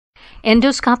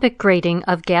Endoscopic grading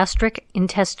of gastric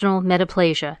intestinal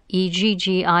metaplasia,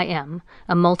 EGGIM,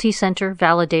 a multicenter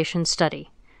validation study.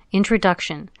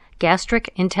 Introduction.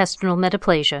 Gastric intestinal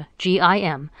metaplasia,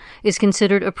 GIM, is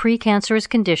considered a precancerous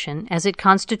condition as it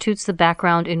constitutes the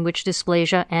background in which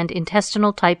dysplasia and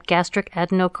intestinal-type gastric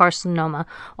adenocarcinoma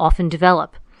often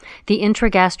develop. The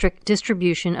intragastric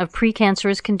distribution of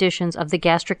precancerous conditions of the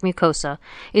gastric mucosa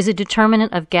is a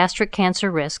determinant of gastric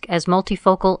cancer risk, as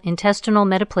multifocal intestinal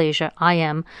metaplasia,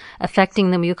 IM,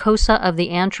 affecting the mucosa of the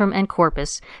antrum and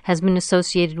corpus has been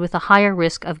associated with a higher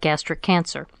risk of gastric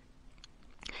cancer.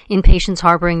 In patients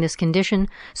harboring this condition,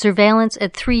 surveillance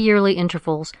at 3 yearly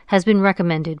intervals has been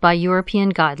recommended by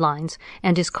European guidelines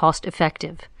and is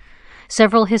cost-effective.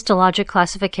 Several histologic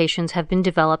classifications have been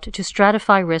developed to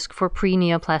stratify risk for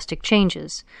pre-neoplastic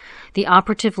changes. The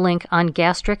operative link on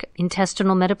gastric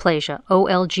intestinal metaplasia,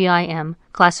 OLGIM,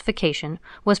 classification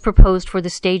was proposed for the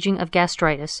staging of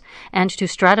gastritis and to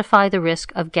stratify the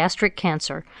risk of gastric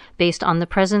cancer based on the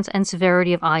presence and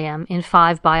severity of IM in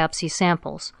 5 biopsy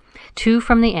samples. 2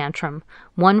 from the antrum,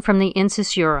 1 from the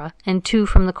incisura, and 2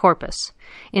 from the corpus.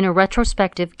 In a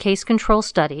retrospective case control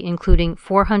study including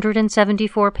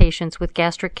 474 patients with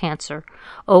gastric cancer,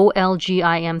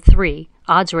 OLGIM3,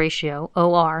 odds ratio,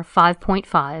 OR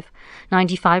 5.5,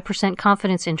 95%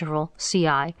 confidence interval,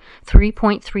 CI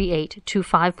 3.38 to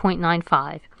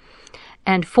 5.95,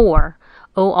 and 4,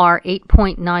 OR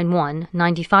 8.91,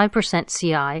 95%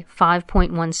 CI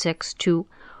 5.16 to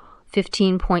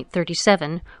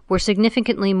 15.37 were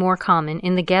significantly more common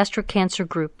in the gastric cancer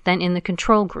group than in the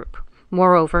control group.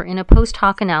 Moreover, in a post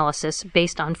hoc analysis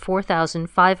based on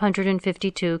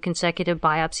 4,552 consecutive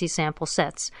biopsy sample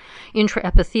sets,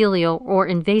 intraepithelial or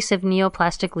invasive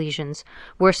neoplastic lesions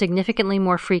were significantly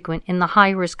more frequent in the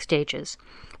high-risk stages,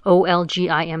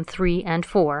 OLGIM3 and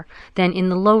 4, than in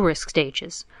the low-risk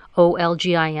stages,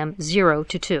 OLGIM 0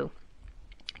 to 2.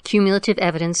 Cumulative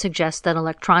evidence suggests that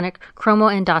electronic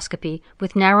chromoendoscopy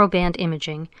with narrowband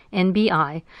imaging,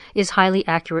 NBI, is highly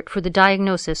accurate for the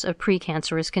diagnosis of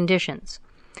precancerous conditions.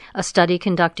 A study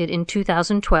conducted in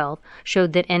 2012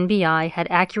 showed that NBI had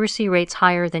accuracy rates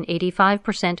higher than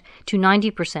 85% to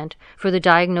 90% for the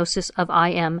diagnosis of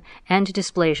IM and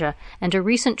dysplasia, and a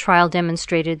recent trial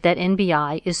demonstrated that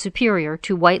NBI is superior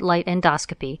to white light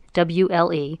endoscopy,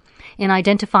 WLE, in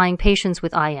identifying patients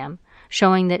with IM,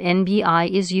 showing that NBI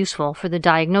is useful for the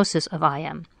diagnosis of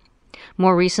IM.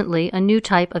 More recently, a new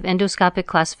type of endoscopic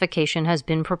classification has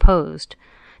been proposed.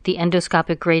 The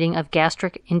endoscopic grading of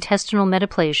gastric intestinal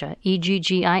metaplasia,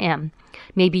 EGGIM,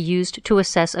 may be used to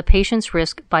assess a patient's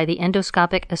risk by the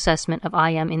endoscopic assessment of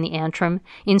IM in the antrum,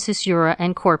 incisura,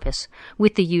 and corpus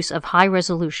with the use of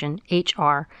high-resolution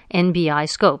HR NBI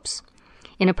scopes.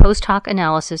 In a post hoc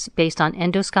analysis based on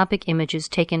endoscopic images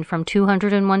taken from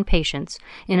 201 patients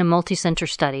in a multicenter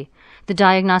study, the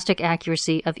diagnostic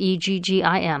accuracy of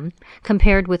EGGIM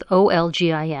compared with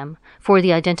OLGIM for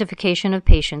the identification of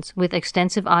patients with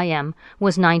extensive IM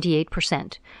was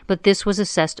 98%, but this was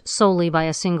assessed solely by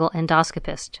a single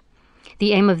endoscopist.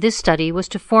 The aim of this study was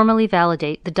to formally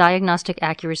validate the diagnostic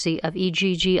accuracy of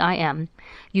EGGIM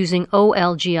using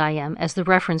OLGIM as the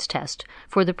reference test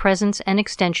for the presence and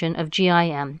extension of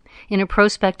GIM in a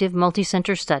prospective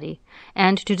multicenter study,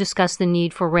 and to discuss the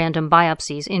need for random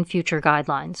biopsies in future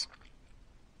guidelines.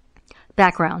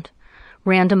 Background.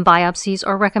 Random biopsies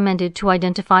are recommended to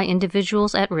identify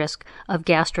individuals at risk of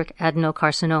gastric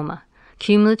adenocarcinoma.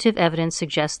 Cumulative evidence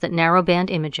suggests that narrowband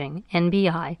imaging,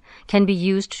 NBI, can be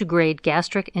used to grade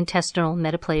gastric intestinal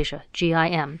metaplasia,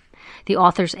 GIM. The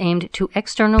authors aimed to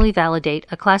externally validate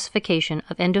a classification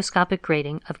of endoscopic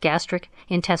grading of gastric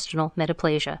intestinal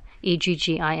metaplasia,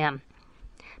 EGGIM.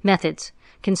 Methods.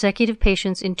 Consecutive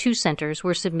patients in 2 centers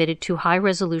were submitted to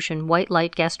high-resolution white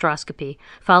light gastroscopy,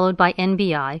 followed by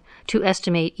NBI, to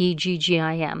estimate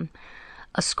EGGIM.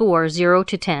 A score 0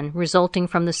 to 10 resulting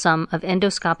from the sum of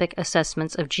endoscopic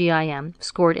assessments of GIM,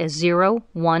 scored as 0,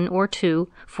 1, or 2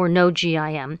 for no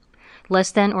GIM, less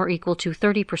than or equal to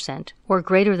 30% or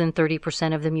greater than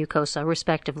 30% of the mucosa,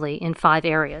 respectively, in 5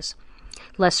 areas.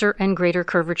 Lesser and greater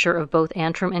curvature of both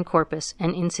antrum and corpus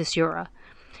and incisura.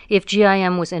 If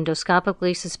GIM was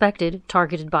endoscopically suspected,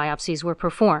 targeted biopsies were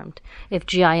performed. If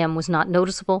GIM was not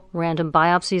noticeable, random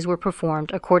biopsies were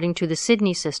performed according to the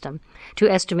Sydney system to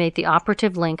estimate the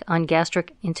operative link on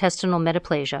gastric intestinal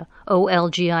metaplasia,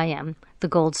 OLGIM, the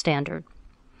gold standard.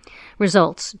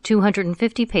 Results: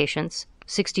 250 patients,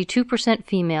 62%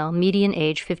 female, median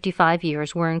age 55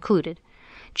 years, were included.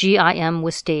 GIM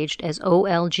was staged as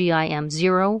OLGIM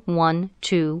 0, 1,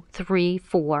 2, 3,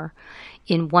 4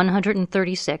 in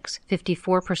 136,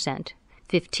 54%,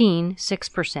 15,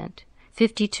 6%,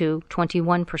 52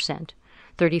 21%,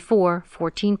 34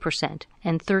 14%,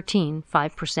 and 13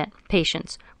 5%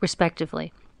 patients,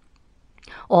 respectively.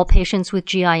 All patients with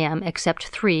GIM except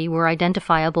 3 were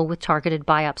identifiable with targeted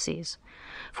biopsies.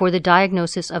 For the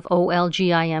diagnosis of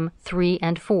OLGIM 3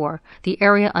 and 4, the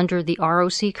area under the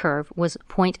ROC curve was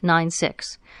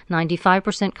 0.96,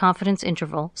 95% confidence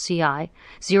interval, CI,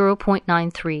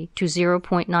 0.93 to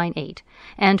 0.98,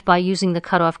 and by using the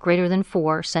cutoff greater than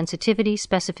 4, sensitivity,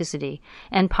 specificity,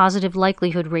 and positive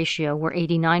likelihood ratio were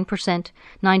 89%,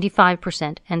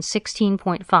 95%, and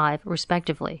 16.5,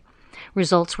 respectively.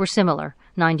 Results were similar,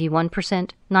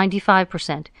 91%,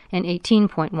 95%, and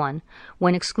 18.1,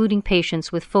 when excluding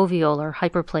patients with foveolar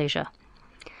hyperplasia.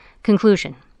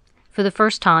 Conclusion. For the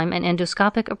first time, an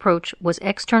endoscopic approach was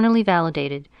externally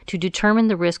validated to determine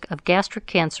the risk of gastric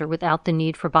cancer without the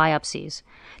need for biopsies.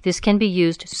 This can be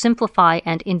used to simplify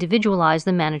and individualize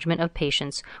the management of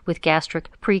patients with gastric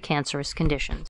precancerous conditions.